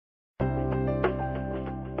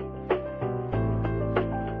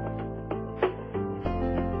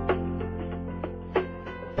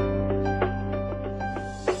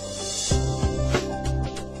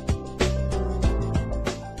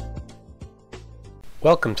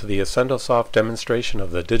Welcome to the AscendoSoft demonstration of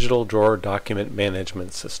the DigitalDrawer document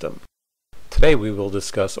management system. Today we will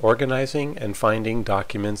discuss organizing and finding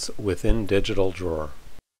documents within DigitalDrawer.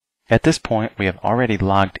 At this point, we have already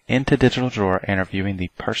logged into DigitalDrawer and are viewing the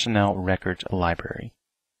Personnel Records library.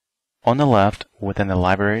 On the left, within the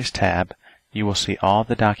Libraries tab, you will see all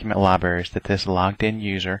the document libraries that this logged-in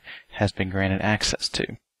user has been granted access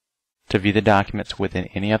to. To view the documents within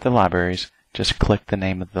any of the libraries, just click the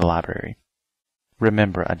name of the library.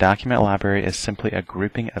 Remember, a document library is simply a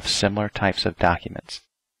grouping of similar types of documents.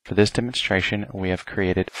 For this demonstration, we have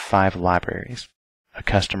created 5 libraries: a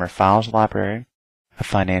Customer Files library, a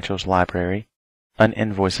Financials library, an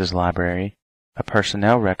Invoices library, a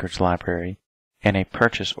Personnel Records library, and a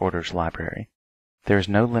Purchase Orders library. There is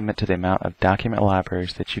no limit to the amount of document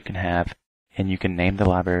libraries that you can have, and you can name the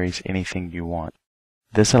libraries anything you want.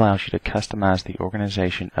 This allows you to customize the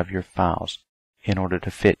organization of your files in order to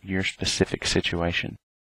fit your specific situation.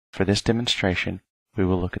 For this demonstration, we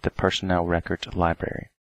will look at the Personnel Records library.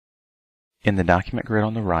 In the document grid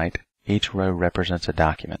on the right, each row represents a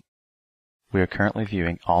document. We are currently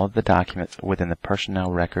viewing all of the documents within the Personnel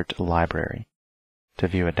Records library. To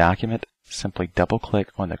view a document, simply double-click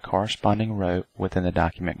on the corresponding row within the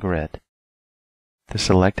document grid. The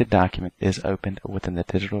selected document is opened within the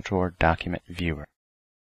DigitalDrawer document viewer.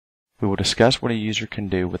 We will discuss what a user can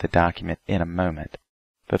do with a document in a moment,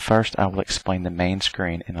 but first I will explain the main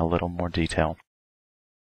screen in a little more detail.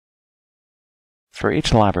 For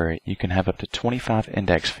each library, you can have up to 25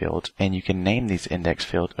 index fields, and you can name these index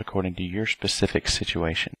fields according to your specific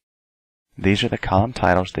situation. These are the column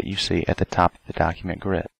titles that you see at the top of the document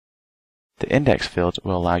grid. The index fields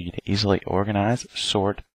will allow you to easily organize,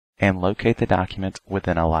 sort, and locate the documents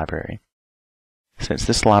within a library. Since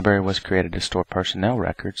this library was created to store personnel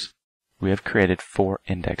records, we have created 4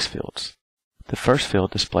 index fields. The first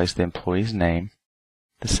field displays the employee's name.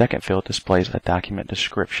 The second field displays a document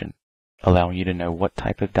description, allowing you to know what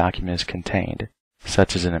type of document is contained,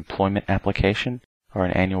 such as an employment application or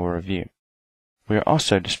an annual review. We are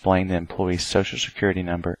also displaying the employee's social security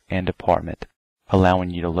number and department,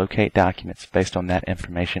 allowing you to locate documents based on that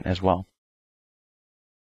information as well.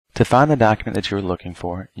 To find the document that you are looking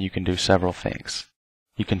for, you can do several things.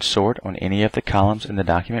 You can sort on any of the columns in the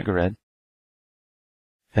document grid,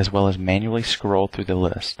 as well as manually scroll through the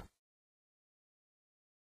list.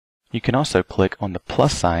 You can also click on the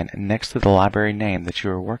plus sign next to the library name that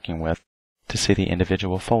you are working with to see the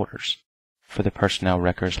individual folders. For the Personnel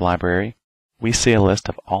Records library, we see a list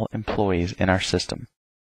of all employees in our system.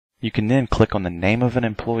 You can then click on the name of an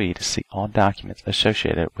employee to see all documents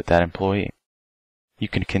associated with that employee. You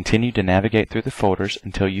can continue to navigate through the folders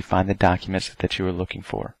until you find the documents that you are looking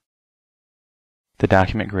for. The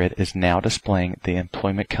document grid is now displaying the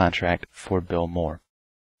employment contract for Bill Moore.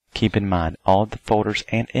 Keep in mind, all of the folders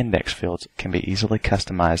and index fields can be easily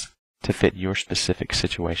customized to fit your specific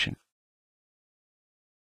situation.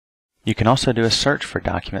 You can also do a search for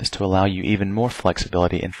documents to allow you even more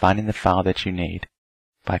flexibility in finding the file that you need.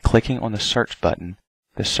 By clicking on the search button,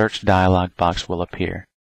 the search dialog box will appear.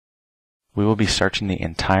 We will be searching the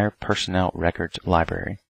entire Personnel Records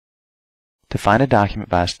library. To find a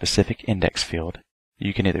document by a specific index field,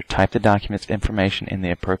 you can either type the document's information in the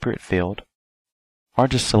appropriate field, or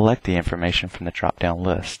just select the information from the drop-down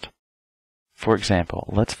list. For example,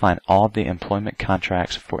 let's find all of the employment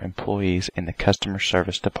contracts for employees in the Customer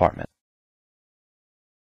Service Department.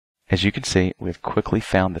 As you can see, we have quickly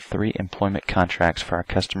found the 3 employment contracts for our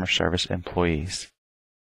customer service employees.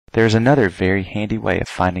 There is another very handy way of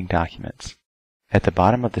finding documents. At the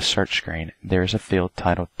bottom of the search screen, there is a field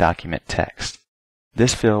titled Document Text.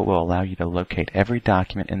 This field will allow you to locate every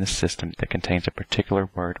document in the system that contains a particular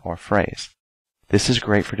word or phrase. This is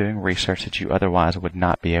great for doing research that you otherwise would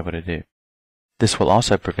not be able to do. This will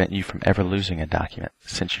also prevent you from ever losing a document,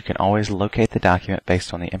 since you can always locate the document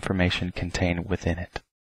based on the information contained within it.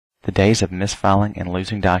 The days of misfiling and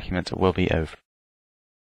losing documents will be over.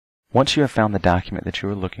 Once you have found the document that you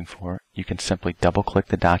are looking for, you can simply double-click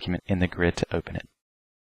the document in the grid to open it.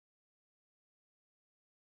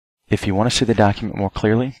 If you want to see the document more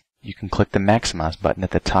clearly, you can click the Maximize button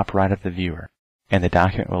at the top right of the viewer, and the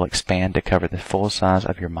document will expand to cover the full size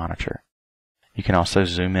of your monitor. You can also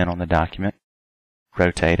zoom in on the document,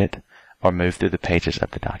 rotate it, or move through the pages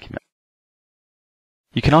of the document.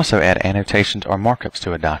 You can also add annotations or markups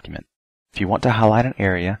to a document. If you want to highlight an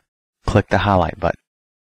area, click the Highlight button,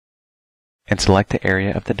 and select the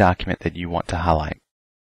area of the document that you want to highlight.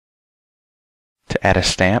 To add a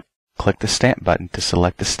stamp, click the Stamp button to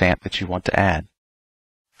select the stamp that you want to add.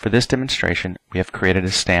 For this demonstration, we have created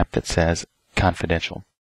a stamp that says Confidential.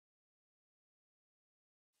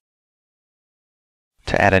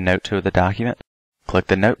 To add a note to the document, click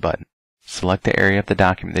the Note button. Select the area of the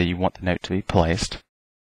document that you want the note to be placed,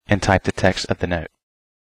 and type the text of the note.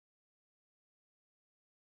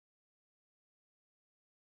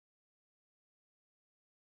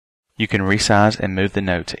 You can resize and move the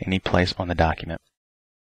note to any place on the document.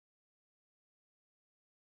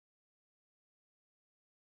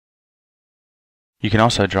 You can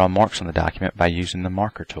also draw marks on the document by using the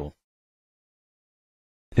marker tool.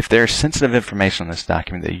 If there is sensitive information on this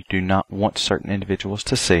document that you do not want certain individuals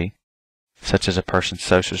to see, such as a person's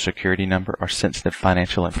social security number or sensitive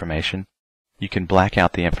financial information, you can black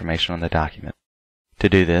out the information on the document. To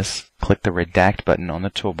do this, click the Redact button on the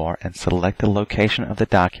toolbar and select the location of the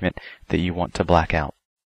document that you want to black out.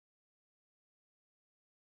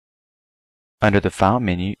 Under the File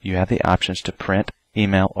menu, you have the options to print,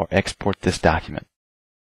 email, or export this document.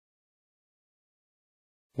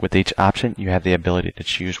 With each option, you have the ability to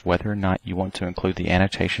choose whether or not you want to include the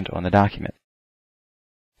annotations on the document.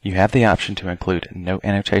 You have the option to include no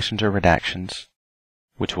annotations or redactions,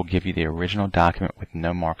 which will give you the original document with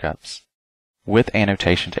no markups, with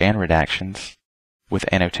annotations and redactions, with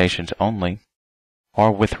annotations only, or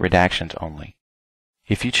with redactions only.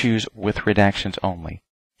 If you choose with redactions only,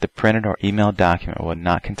 the printed or emailed document will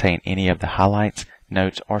not contain any of the highlights,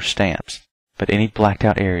 notes, or stamps, but any blacked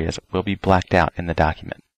out areas will be blacked out in the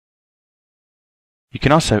document. You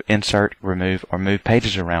can also insert, remove, or move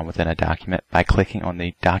pages around within a document by clicking on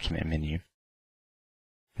the Document menu.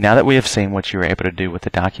 Now that we have seen what you are able to do with the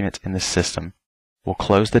documents in this system, we'll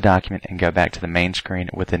close the document and go back to the main screen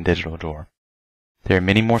within DigitalDrawer. There are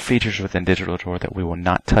many more features within DigitalDrawer that we will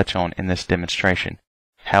not touch on in this demonstration.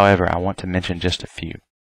 However, I want to mention just a few.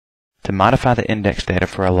 To modify the index data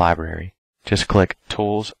for a library, just click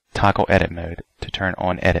Tools, Toggle Edit Mode to turn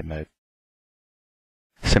on Edit Mode.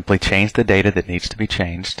 Simply change the data that needs to be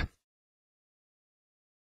changed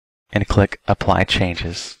and click Apply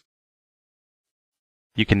Changes.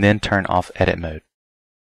 You can then turn off Edit Mode.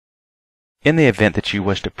 In the event that you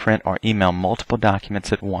wish to print or email multiple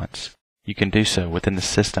documents at once, you can do so within the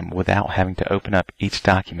system without having to open up each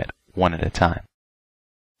document one at a time.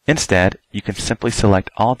 Instead, you can simply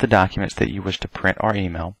select all of the documents that you wish to print or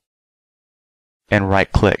email and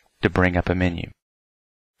right-click to bring up a menu.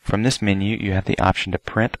 From this menu, you have the option to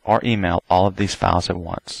print or email all of these files at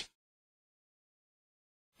once.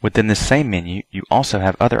 Within this same menu, you also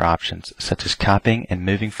have other options, such as copying and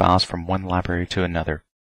moving files from one library to another.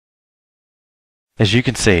 As you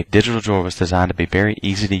can see, DigitalDrawer was designed to be very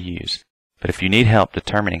easy to use, but if you need help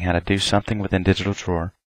determining how to do something within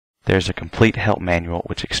DigitalDrawer, there is a complete help manual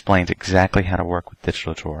which explains exactly how to work with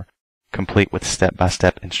DigitalDrawer, complete with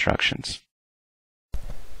step-by-step instructions.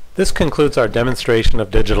 This concludes our demonstration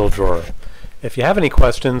of DigitalDrawer. If you have any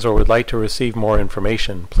questions or would like to receive more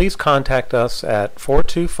information, please contact us at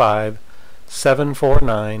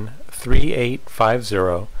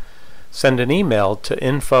 425-749-3850, send an email to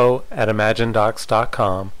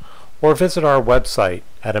info@imaginedocs.com, or visit our website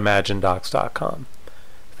at imaginedocs.com.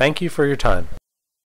 Thank you for your time.